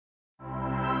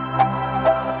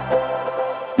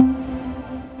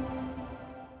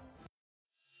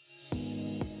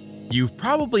You've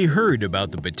probably heard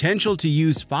about the potential to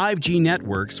use 5G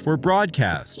networks for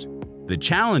broadcast. The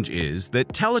challenge is that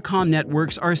telecom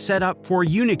networks are set up for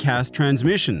unicast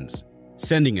transmissions.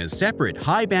 Sending a separate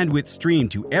high-bandwidth stream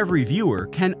to every viewer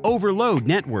can overload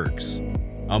networks.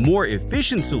 A more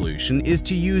efficient solution is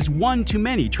to use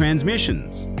one-to-many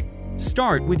transmissions.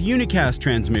 Start with unicast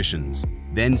transmissions,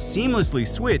 then seamlessly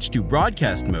switch to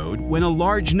broadcast mode when a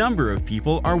large number of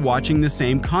people are watching the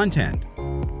same content.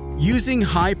 Using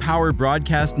high-power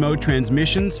broadcast mode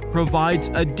transmissions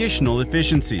provides additional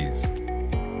efficiencies.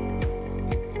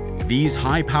 These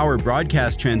high-power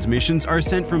broadcast transmissions are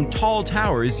sent from tall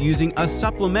towers using a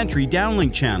supplementary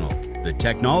downlink channel. The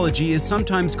technology is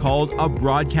sometimes called a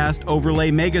broadcast overlay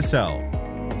megacell,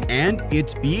 and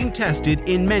it's being tested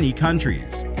in many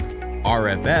countries.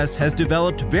 RFS has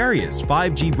developed various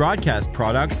 5G broadcast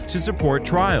products to support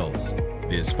trials.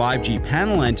 This 5G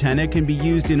panel antenna can be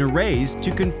used in arrays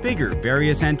to configure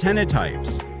various antenna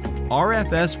types.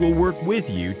 RFS will work with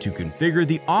you to configure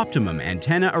the optimum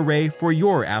antenna array for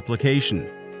your application.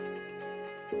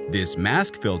 This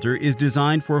mask filter is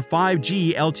designed for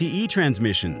 5G LTE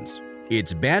transmissions.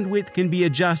 Its bandwidth can be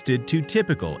adjusted to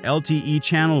typical LTE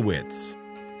channel widths.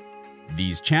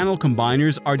 These channel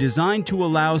combiners are designed to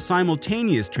allow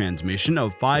simultaneous transmission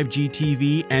of 5G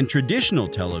TV and traditional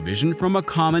television from a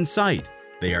common site.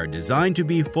 They are designed to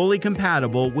be fully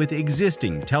compatible with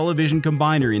existing television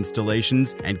combiner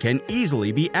installations and can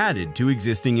easily be added to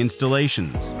existing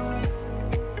installations.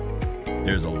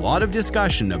 There's a lot of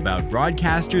discussion about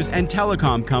broadcasters and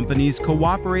telecom companies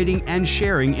cooperating and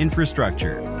sharing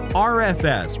infrastructure.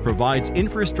 RFS provides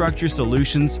infrastructure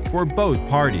solutions for both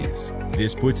parties.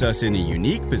 This puts us in a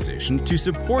unique position to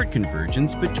support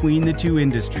convergence between the two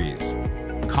industries.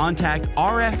 Contact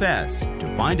RFS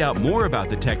to find out more about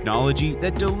the technology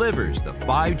that delivers the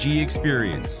 5G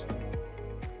experience.